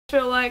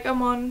feel like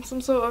I'm on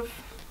some sort of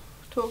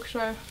talk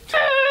show.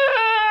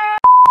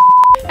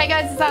 Hey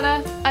guys, it's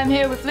Anna. I'm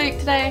here with Luke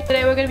today.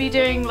 Today we're going to be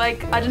doing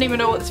like, I don't even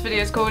know what this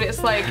video is called.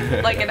 It's like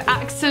an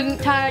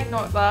accent tag,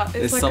 not that.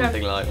 It's like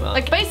something like that.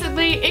 Like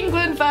basically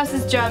England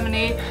versus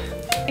Germany.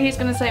 He's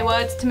going to say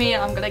words to me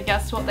and I'm going to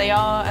guess what they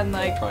are and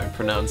like try and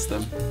pronounce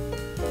them.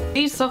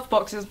 These soft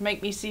boxes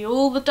make me see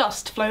all the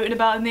dust floating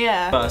about in the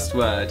air. First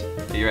word.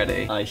 Are you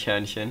ready?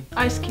 Eichhörnchen.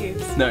 Ice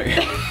cubes. No.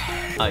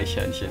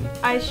 Eichhörnchen.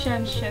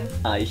 Eichhörnchen.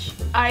 Eich.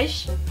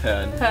 Eich.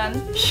 Hörn.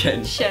 Hörn.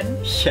 Shen.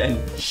 Shen. Shen.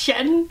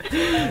 Shen.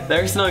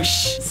 There is no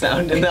sh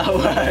sound in that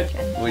word.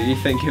 What do you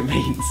think it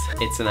means?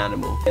 It's an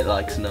animal. It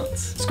likes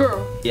nuts.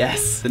 Squirrel.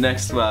 Yes. The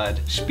next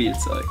word.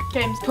 Spielzeug.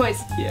 Games. Toys.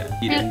 Yeah.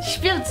 You didn't.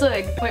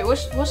 Spielzeug. Wait,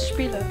 what's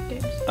Spiele?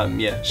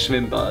 Games? Yeah.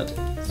 Schwimmbad.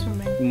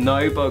 Swimming.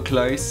 No, but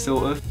close,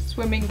 sort of.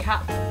 Swimming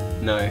cap.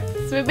 No.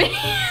 Swimming.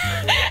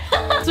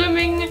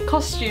 Swimming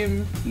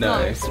costume.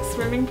 No.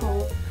 Swimming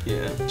pool.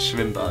 Yeah.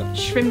 Schwimmbad.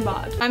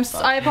 Schwimmbad.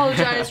 I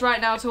apologise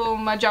right now to all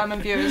my German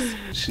viewers.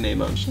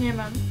 Schneemann.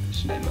 Schneemann.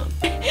 Schneemann.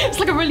 It's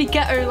like a really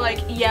ghetto, like,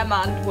 yeah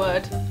man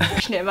word.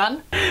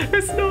 Schneemann.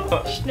 It's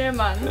not.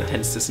 Schneemann. It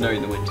tends to snow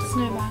in the winter.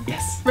 Snowman.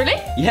 Yes. Really?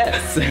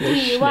 Yes.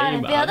 You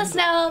wanna build a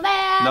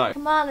snowman? No.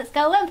 Come on, let's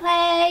go and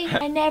play.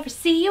 I never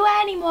see you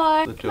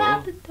anymore. The Come door.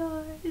 out the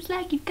door. It's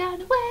like you've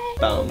gone away.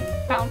 Balm.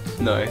 Bounce.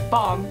 No.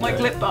 Balm. Like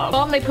No. lip balm.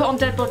 Balm they put on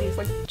dead bodies,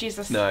 like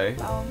Jesus. No.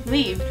 Balm.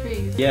 Leaf.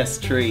 Trees. Yes,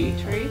 tree.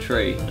 Tree?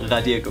 Tree.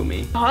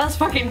 Radiergummi. Oh, that's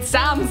fucking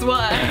Sam's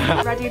word.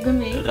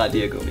 Radiergummi.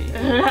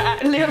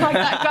 Radiergummi. Look like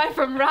that guy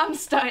from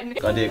Rammstein.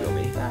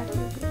 Radiergummi.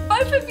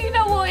 Both of you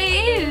know what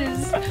it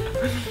is.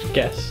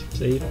 Guess.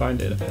 See,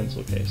 find it in a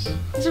pencil case.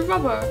 It's a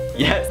rubber.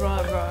 Yes.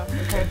 Rubber.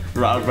 Okay.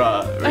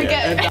 Rubber. I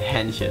get it.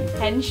 Henchen.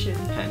 Henchman.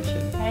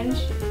 Henchen.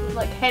 Hench.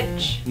 Like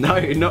hench. No,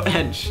 not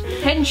hench.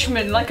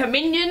 Henchman. Like a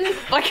minion.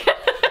 Like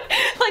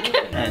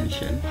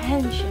Henchen.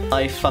 henchman.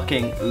 I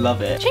fucking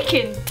love it.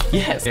 Chicken.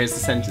 Yes. Here's the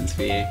sentence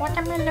for you.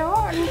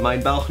 Watermelon.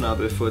 Mein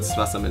Bauchnabel furzt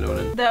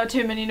Wassermelonen. There are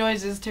too many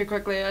noises too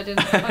quickly. I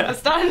didn't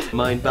understand.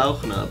 Mein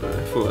Bauchnabel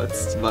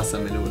furzt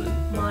Wassermelonen.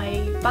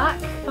 My back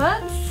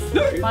hurts.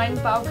 No. Mein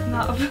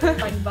Bauchnabel.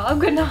 Mein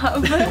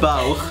Bauchnabel.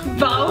 Bauch.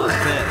 Bauch.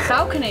 Yes.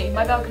 Balcony.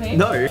 My balcony.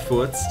 No.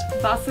 Furzt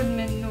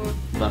Wassermelon.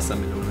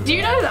 Wassermelonen. Do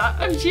you know that?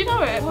 Do you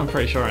know it? I'm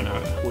pretty sure I know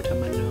it.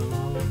 Watermelon.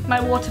 My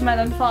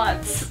watermelon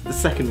farts. The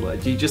second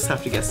word. You just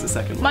have to guess the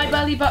second word. My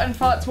belly button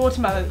farts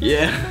watermelon.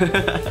 Yeah.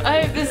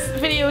 I hope this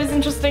video is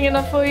interesting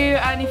enough for you,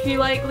 and if you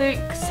like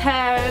Luke's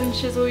hair and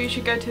chisel, you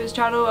should go to his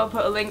channel. I'll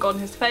put a link on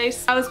his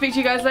face. I will speak to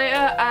you guys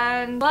later,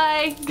 and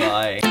bye.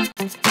 Bye.